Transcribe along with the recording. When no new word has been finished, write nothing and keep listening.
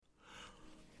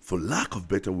For lack of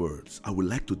better words, I would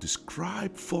like to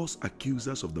describe false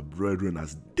accusers of the brethren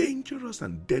as dangerous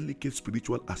and delicate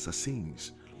spiritual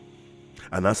assassins.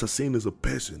 An assassin is a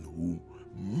person who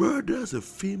murders a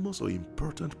famous or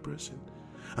important person.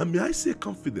 And may I say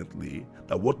confidently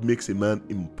that what makes a man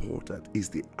important is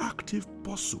the active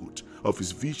pursuit of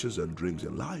his visions and dreams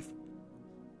in life.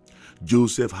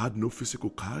 Joseph had no physical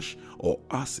cash or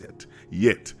asset,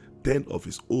 yet 10 of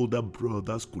his older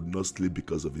brothers could not sleep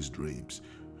because of his dreams.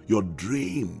 Your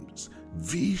dreams,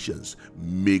 visions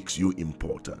makes you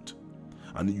important.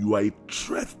 And you are a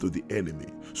threat to the enemy.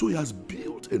 So he has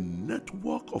built a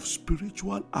network of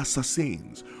spiritual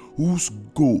assassins whose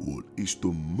goal is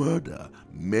to murder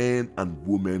men and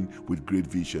women with great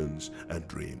visions and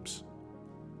dreams.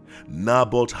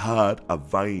 Naboth had a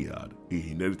vineyard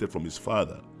he inherited from his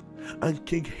father, and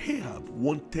King Ahab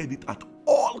wanted it at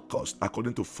all costs,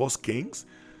 according to 1 Kings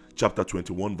chapter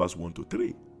 21, verse 1 to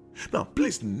 3. Now,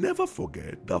 please never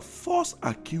forget that false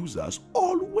accusers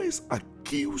always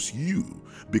accuse you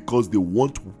because they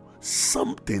want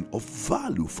something of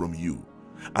value from you,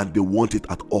 and they want it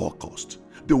at all cost.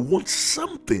 They want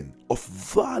something of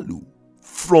value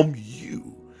from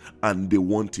you, and they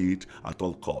want it at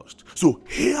all cost. So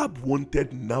Ahab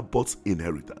wanted Naboth's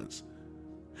inheritance.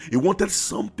 He wanted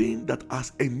something that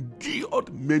has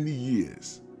endured many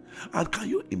years. And can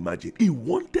you imagine? He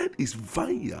wanted his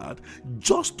vineyard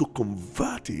just to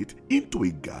convert it into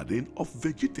a garden of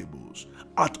vegetables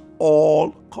at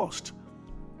all cost.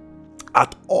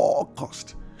 At all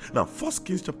cost. Now, 1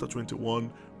 Kings chapter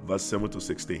 21, verse 7 to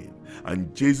 16.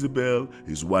 And Jezebel,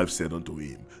 his wife, said unto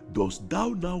him, Dost thou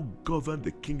now govern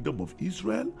the kingdom of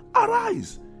Israel?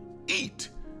 Arise, eat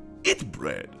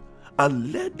bread,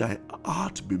 and let thy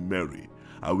heart be merry.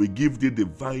 I will give thee the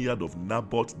vineyard of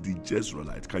Naboth the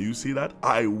Jezreelite. Can you see that?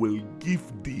 I will give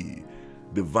thee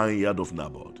the vineyard of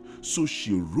Naboth. So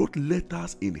she wrote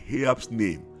letters in Ahab's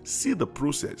name. See the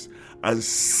process. And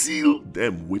sealed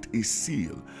them with a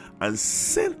seal. And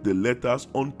sent the letters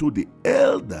unto the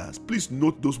elders. Please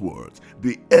note those words.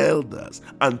 The elders,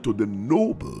 and to the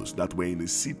nobles that were in the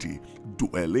city,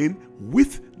 dwelling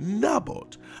with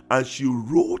Naboth. And she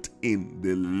wrote in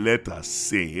the letter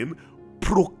saying,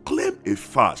 Proclaim a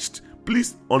fast.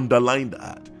 Please underline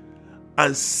that.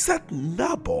 And set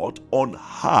Naboth on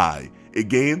high.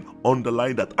 Again,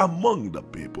 underline that, among the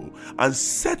people. And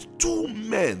set 2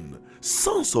 men,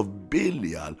 sons of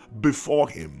Belial, before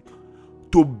him,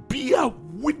 to bear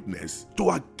witness,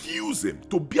 to accuse him,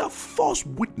 to bear false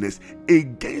witness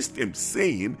against him,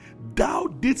 saying, Thou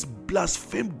didst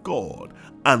blaspheme God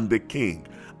and the king,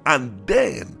 and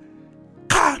then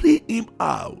carry him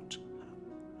out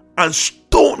and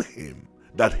stone him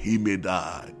that he may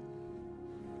die.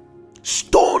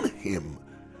 Stone him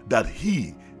that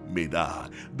he may die.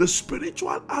 The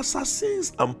spiritual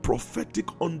assassins and prophetic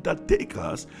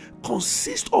undertakers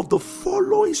consist of the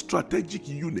following strategic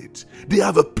unit. They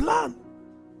have a plan.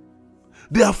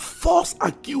 They are false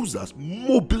accusers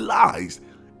mobilized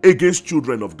against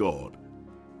children of God,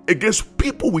 against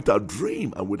people with a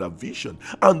dream and with a vision.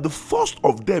 And the first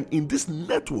of them in this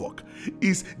network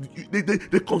is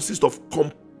they consist of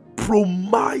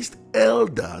compromised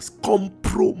elders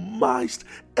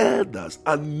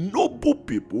and noble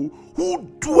people who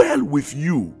dwell with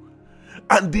you,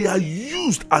 and they are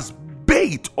used as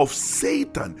bait of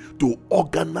Satan to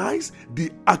organize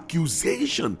the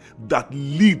accusation that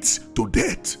leads to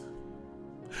death.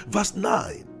 Verse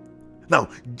 9. Now,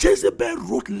 Jezebel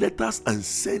wrote letters and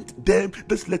sent them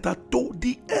this letter to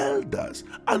the elders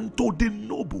and to the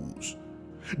nobles.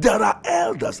 There are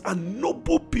elders and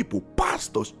noble people,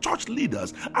 pastors, church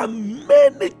leaders, and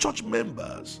many church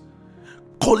members,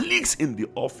 colleagues in the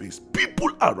office, people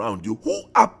around you who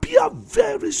appear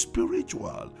very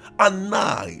spiritual and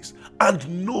nice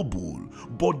and noble,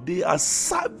 but they are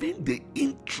serving the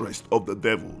interest of the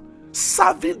devil,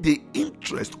 serving the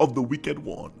interest of the wicked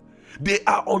one. They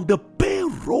are on the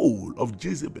payroll of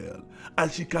Jezebel,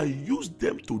 and she can use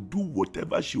them to do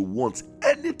whatever she wants,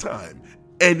 anytime,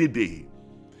 any day.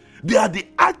 They are the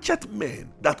archet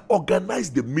men that organize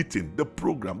the meeting, the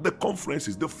program, the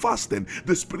conferences, the fasting,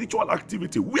 the spiritual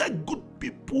activity, where good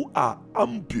people are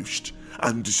ambushed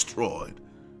and destroyed.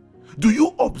 Do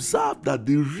you observe that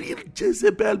the real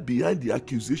Jezebel behind the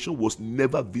accusation was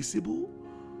never visible?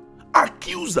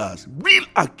 Real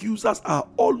accusers are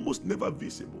almost never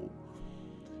visible.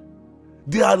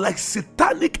 They are like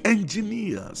satanic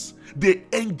engineers. They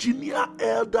engineer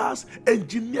elders,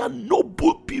 engineer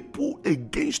noble people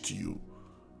against you.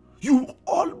 You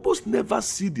almost never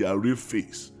see their real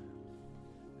face.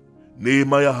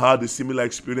 Nehemiah had a similar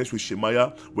experience with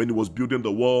Shemaiah when he was building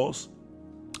the walls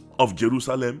of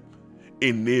Jerusalem.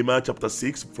 In Nehemiah chapter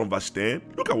 6 from verse 10,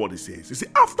 look at what it says. He says,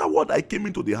 afterward I came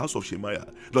into the house of Shemaiah,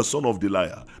 the son of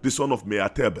Deliah, the son of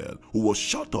Meatabel, who was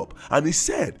shut up. And he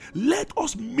said, let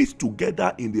us meet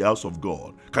together in the house of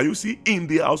God. Can you see? In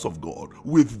the house of God,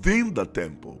 within the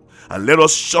temple. And let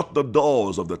us shut the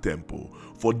doors of the temple,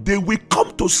 for they will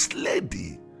come to slay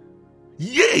thee.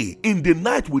 Yea, in the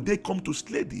night will they come to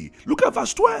slay thee. Look at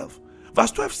verse 12.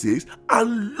 Verse 12 says,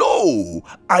 and lo,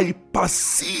 I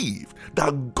perceived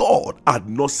that God had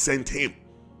not sent him.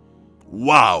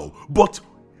 Wow. But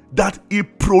that he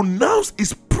pronounced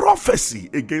his prophecy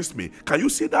against me. Can you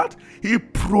see that? He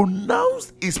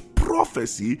pronounced his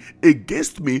prophecy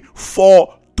against me,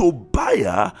 for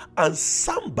Tobiah and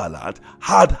Sanballat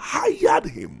had hired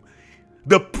him.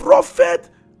 The prophet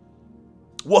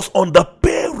was on the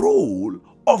payroll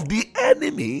of the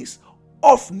enemies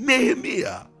of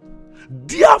Nehemiah.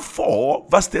 Therefore,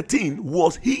 verse 13,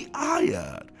 was he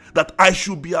hired that I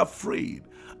should be afraid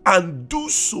and do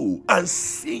so and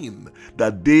sin,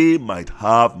 that they might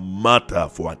have matter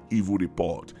for an evil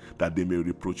report, that they may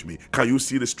reproach me. Can you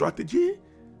see the strategy?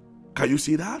 Can you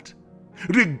see that?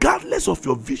 Regardless of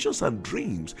your visions and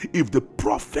dreams, if the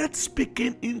prophet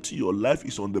speaking into your life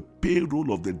is on the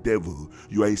payroll of the devil,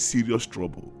 you are in serious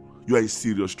trouble. You are in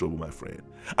serious trouble, my friend.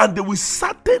 And they will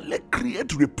certainly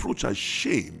create reproach and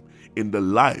shame in the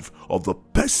life of the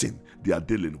person they are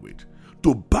dealing with.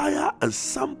 Tobiah and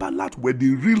Sanballat were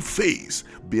the real face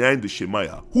behind the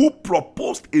Shemaiah, who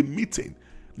proposed a meeting.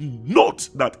 Note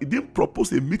that he didn't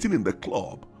propose a meeting in the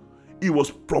club. He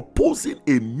was proposing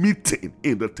a meeting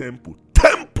in the temple.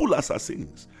 Temple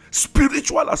assassins,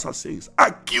 spiritual assassins,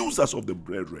 accusers of the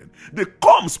brethren. They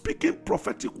come speaking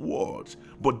prophetic words,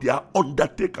 but they are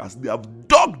undertakers. They have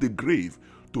dug the grave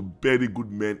to bury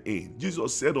good men in.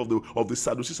 Jesus said of the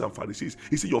Sadducees and Pharisees,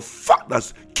 he said, your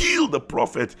fathers killed the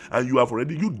prophet, and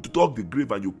you dug the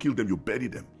grave and you killed them, you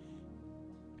buried them.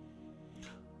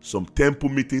 Some temple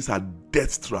meetings are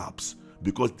death traps,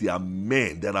 because there are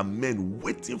men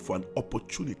waiting for an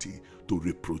opportunity to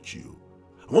reproach you.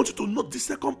 I want you to note the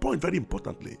second point very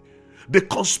importantly. The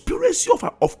conspiracy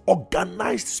of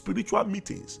organized spiritual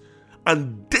meetings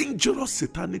and dangerous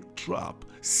satanic trap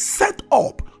set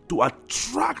up to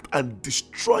attract and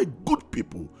destroy good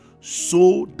people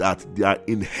so that their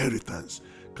inheritance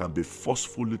can be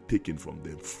forcefully taken from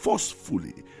them.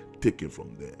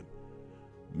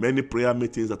 Many prayer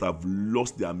meetings that have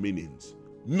lost their meanings.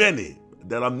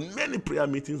 There are many prayer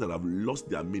meetings that have lost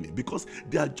their meaning because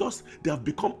they have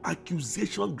become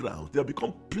accusation grounds. They have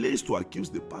become place to accuse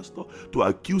the pastor, to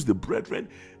accuse the brethren.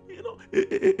 You know,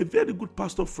 a very good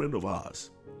pastor friend of ours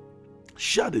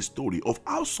shared a story of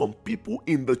how some people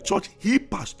in the church he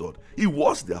pastored, he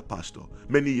was their pastor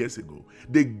many years ago.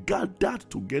 They gathered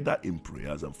together in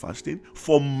prayers and fasting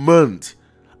for months,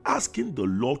 asking the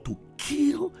Lord to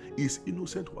kill his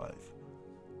innocent wife.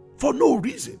 For no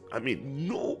reason.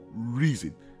 No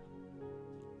reason.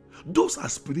 Those are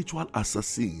spiritual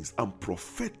assassins and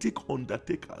prophetic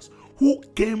undertakers who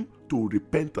came to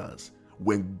repentance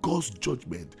when God's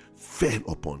judgment fell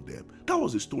upon them. That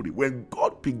was the story. When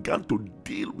God began to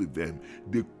deal with them,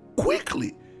 they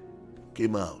quickly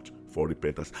came out for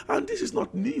repentance. And this is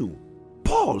not new.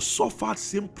 Paul suffered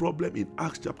same problem in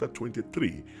Acts chapter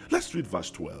 23. Let's read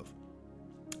verse 12.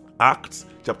 Acts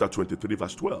chapter 23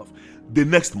 verse 12. The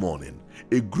next morning,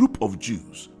 a group of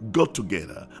Jews got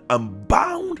together and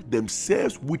bound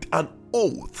themselves with an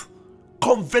oath,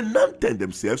 covenanted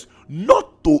themselves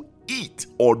not to eat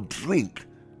or drink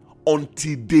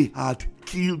until they had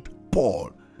killed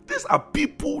Paul. These are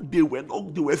people, they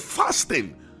were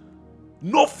fasting.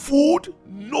 No food,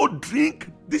 no drink.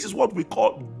 This is what we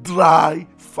call dry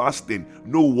fasting.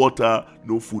 No water,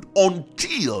 no food,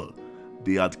 until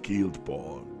they had killed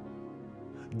Paul.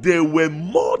 There were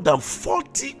more than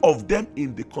 40 of them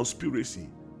in the conspiracy.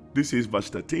 This is verse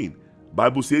 13.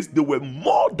 Bible says there were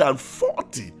more than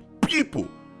 40 people.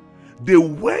 They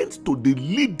went to the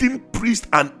leading priests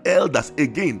and elders.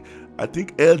 Again, I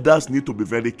think elders need to be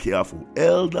very careful. They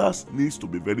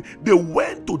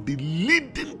went to the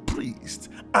leading priests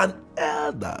and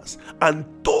elders and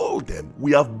told them,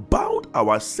 we have bound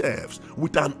ourselves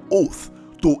with an oath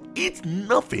to eat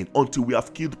nothing until we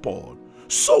have killed Paul.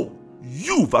 So,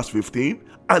 you, verse 15,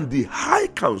 and the high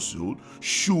council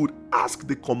should ask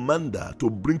the commander to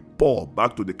bring Paul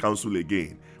back to the council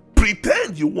again.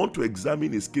 Pretend you want to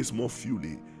examine his case more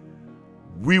fully.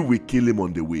 We will kill him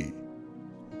on the way.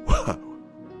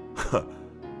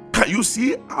 Can you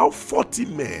see how 40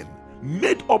 men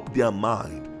made up their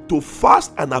mind to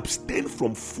fast and abstain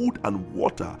from food and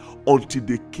water until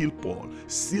they killed Paul,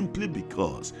 simply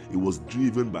because he was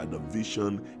driven by the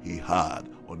vision he had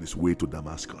on his way to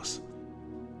Damascus?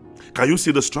 Can you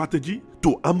see the strategy?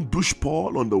 To ambush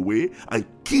Paul on the way and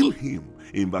kill him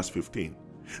in verse 15.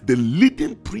 The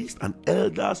leading priests and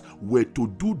elders were to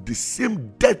do the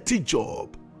same dirty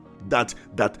job that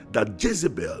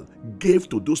Jezebel gave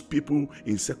to those people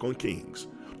in 2 Kings,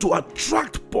 to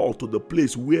attract Paul to the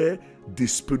place where the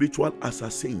spiritual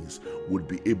assassins would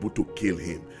be able to kill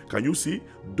him. Can you see?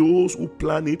 Those who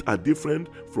plan it are different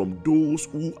from those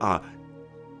who are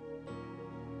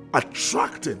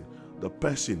attracting the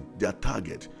person, their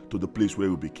target, to the place where he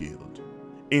will be killed.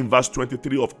 In verse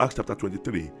 23 of Acts chapter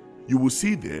 23, you will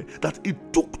see there that it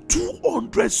took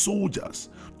 200 soldiers,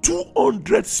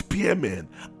 200 spearmen,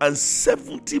 and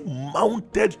 70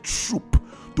 mounted troops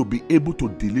to be able to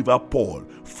deliver Paul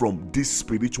from these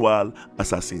spiritual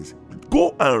assassins.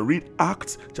 Go and read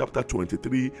Acts chapter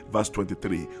 23, verse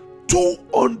 23.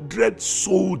 200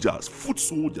 soldiers, foot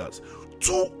soldiers,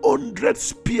 200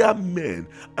 spearmen,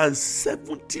 and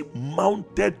 70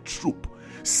 mounted troops.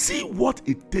 See what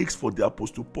it takes for the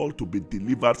Apostle Paul to be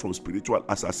delivered from spiritual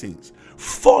assassins.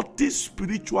 40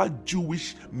 spiritual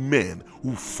Jewish men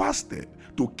who fasted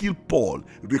to kill Paul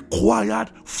required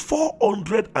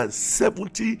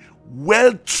 470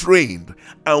 well-trained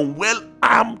and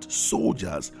well-armed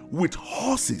soldiers with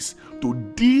horses to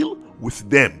deal with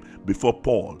them before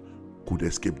Paul could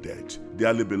escape death.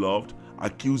 Dearly beloved,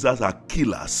 accusers are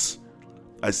killers.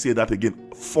 I say that again.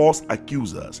 False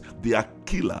accusers, they are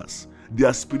killers. They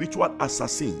are spiritual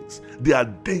assassins. They are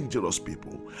dangerous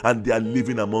people, and they are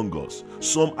living among us.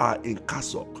 Some are in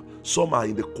cassock, some are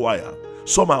in the choir,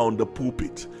 some are on the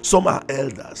pulpit, some are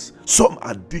elders, some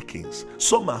are deacons,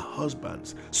 some are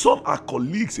husbands, some are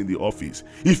colleagues in the office.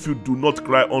 If you do not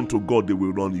cry unto God, they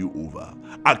will run you over.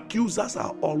 Accusers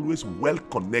are always well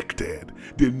connected.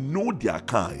 They know their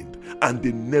kind, and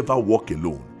they never walk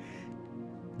alone.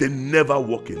 They never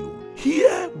walk alone.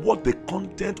 Hear what the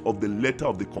content of the letter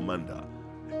of the commander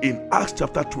in Acts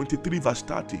chapter 23 verse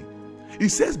 30. It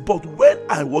says, "But when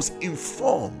I was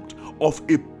informed of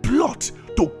a plot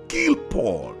to kill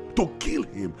Paul, to kill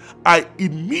him, I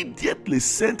immediately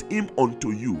sent him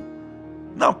unto you."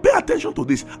 Now pay attention to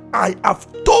this. "I have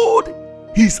told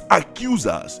his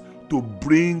accusers to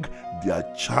bring their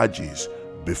charges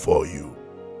before you."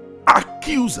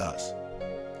 Accusers.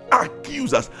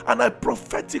 And I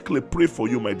prophetically pray for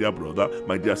you, my dear brother,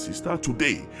 my dear sister,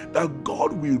 today, that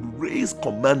God will raise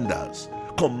commanders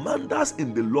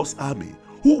in the Lord's army,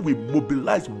 who will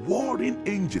mobilize warring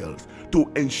angels to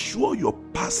ensure your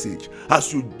passage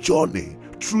as you journey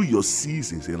through your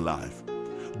seasons in life.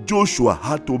 Joshua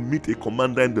had to meet a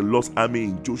commander in the Lord's army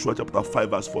in Joshua chapter 5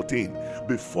 verse 14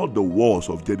 before the walls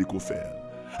of Jericho fell.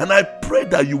 And I pray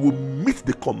that you will meet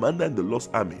the commander in the Lord's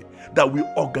army that will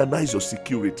organize your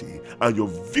security and your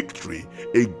victory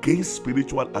against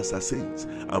spiritual assassins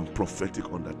and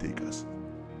prophetic undertakers.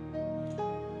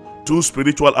 2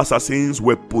 spiritual assassins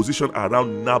were positioned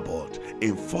around Naboth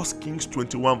in 1 Kings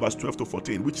 21 verse 12 to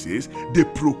 14, which says, "They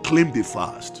proclaimed a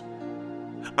fast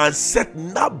and set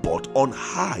Naboth on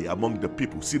high among the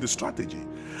people." See the strategy.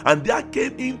 "And there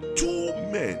came in 2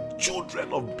 men,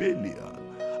 children of Belial,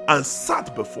 and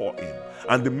sat before him.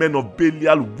 And the men of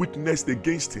Belial witnessed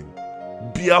against him,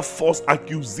 bear false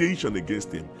accusation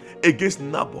against him, against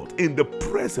Naboth, in the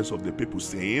presence of the people,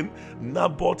 saying,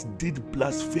 Naboth did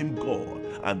blaspheme God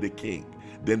and the king.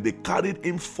 Then they carried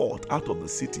him forth out of the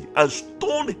city and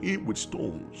stoned him with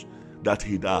stones, that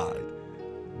he died.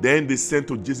 Then they sent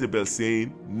to Jezebel,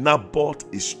 saying, Naboth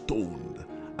is stoned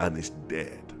and is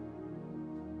dead."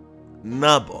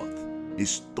 Naboth is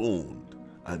stoned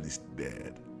and is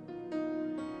dead.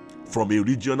 From a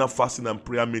regional fasting and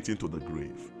prayer meeting to the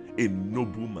grave, a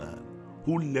noble man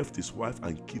who left his wife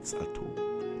and kids at home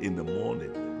in the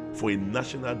morning for a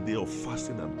national day of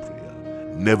fasting and prayer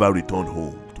never returned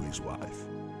home to his wife.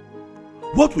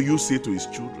 What will you say to his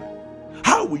children?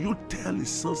 How will you tell his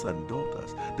sons and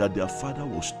daughters that their father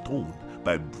was stoned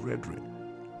by brethren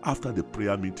after the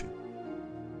prayer meeting?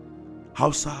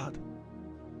 How sad,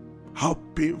 how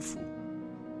painful.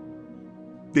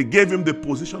 They gave him the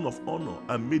position of honor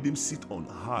and made him sit on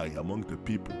high among the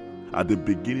people at the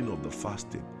beginning of the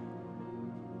fasting.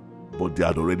 But they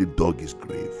had already dug his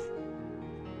grave.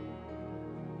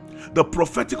 The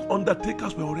prophetic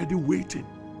undertakers were already waiting.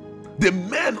 The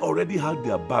men already had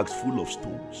their bags full of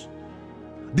stones.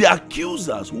 The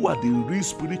accusers, who are the real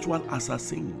spiritual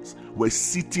assassins, were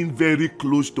sitting very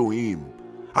close to him.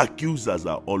 Accusers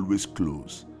are always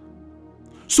close.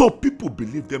 So people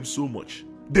believe them so much.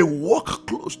 They walk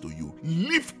close to you,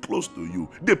 live close to you.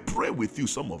 They pray with you,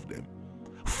 some of them.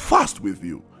 Fast with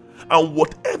you. And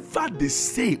whatever they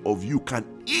say of you can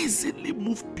easily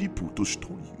move people to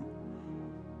stone you.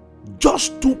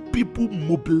 Just two people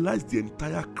mobilized the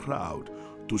entire crowd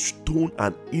to stone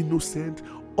an innocent,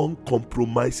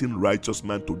 uncompromising righteous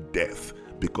man to death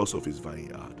because of his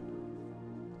vineyard.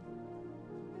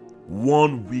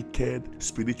 One wicked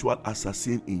spiritual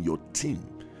assassin in your team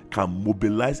can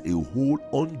mobilize a whole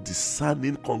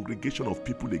undiscerning congregation of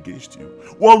people against you.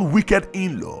 One wicked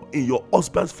in-law in your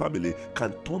husband's family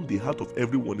can turn the heart of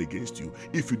everyone against you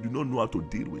if you do not know how to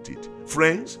deal with it.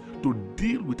 Friends, to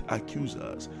deal with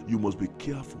accusers, you must be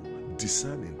careful,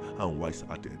 discerning, and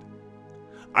wise-hearted.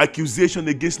 Accusation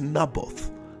against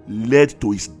Naboth led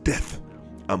to his death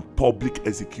and public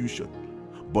execution,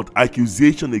 but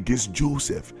accusation against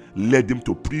Joseph led him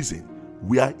to prison,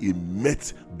 where he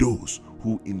met those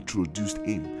who introduced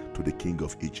him to the king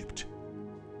of Egypt.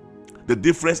 The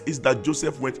difference is that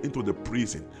Joseph went into the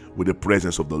prison with the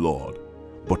presence of the Lord,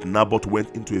 but Naboth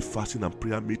went into a fasting and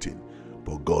prayer meeting,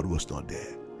 but God was not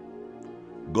there.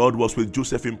 God was with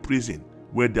Joseph in prison,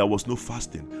 where there was no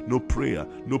fasting, no prayer,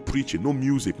 no preaching, no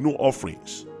music, no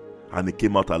offerings, and he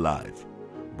came out alive.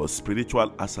 But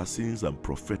spiritual assassins and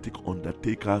prophetic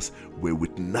undertakers were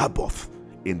with Naboth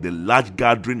in the large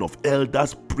gathering of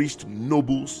elders, priests,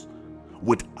 nobles,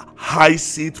 with high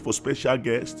seats for special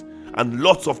guests and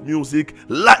lots of music,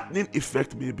 lightning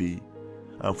effect maybe.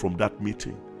 And from that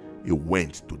meeting, he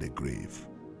went to the grave.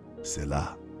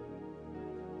 Selah.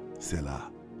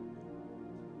 Selah.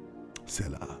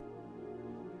 Selah.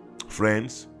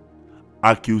 Friends,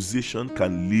 accusation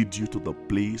can lead you to the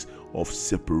place of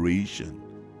separation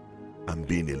and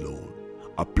being alone.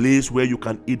 A place where you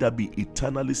can either be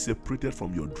eternally separated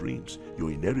from your dreams,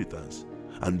 your inheritance,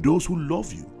 and those who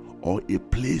love you, or a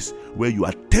place where you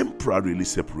are temporarily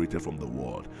separated from the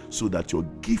world, so that your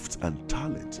gifts and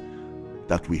talent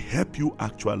that will help you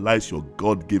actualize your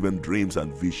God-given dreams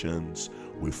and visions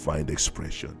will find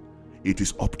expression. It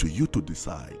is up to you to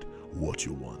decide what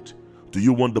you want. Do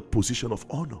you want the position of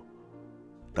honor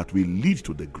that will lead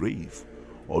to the grave,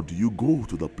 or do you go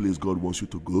to the place God wants you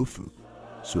to go to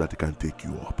so that He can take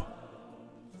you up?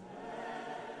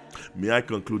 May I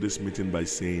conclude this meeting by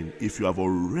saying, if you have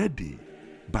already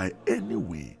by any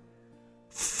way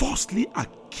falsely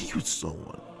accused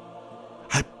someone,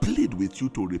 I plead with you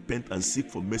to repent and seek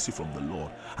for mercy from the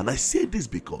Lord. And I say this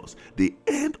because the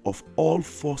end of all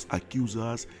false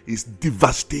accusers is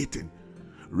devastating.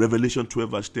 Revelation 12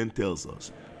 verse 10 tells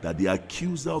us that the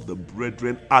accuser of the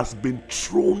brethren has been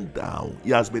thrown down.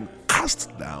 He has been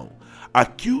cast down.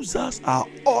 Accusers are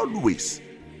always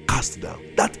cast down.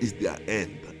 That is their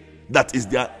end. That is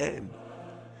their end.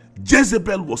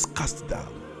 Jezebel was cast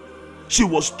down. She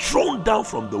was thrown down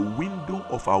from the window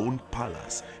of her own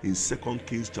palace in 2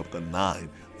 Kings chapter 9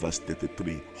 verse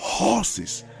 33.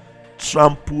 Horses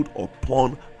trampled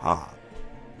upon her.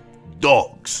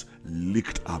 Dogs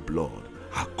licked her blood,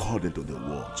 according to the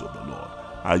words of the Lord.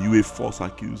 Are you a false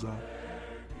accuser?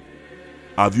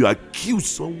 Have you accused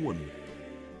someone?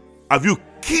 Have you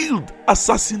killed,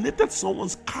 assassinated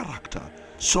someone's character,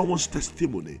 someone's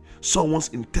testimony, someone's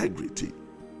integrity?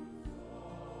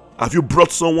 Have you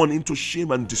brought someone into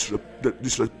shame and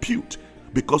disrepute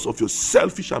because of your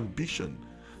selfish ambition,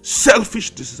 selfish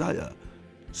desire,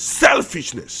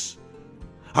 selfishness?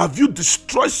 Have you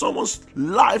destroyed someone's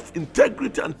life,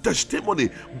 integrity, and testimony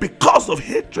because of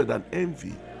hatred and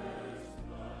envy?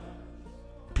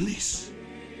 Please,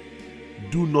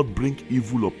 do not bring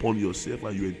evil upon yourself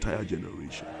and your entire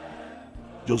generation.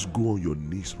 Just go on your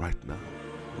knees right now,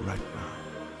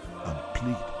 and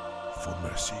plead for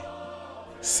mercy.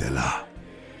 Selah.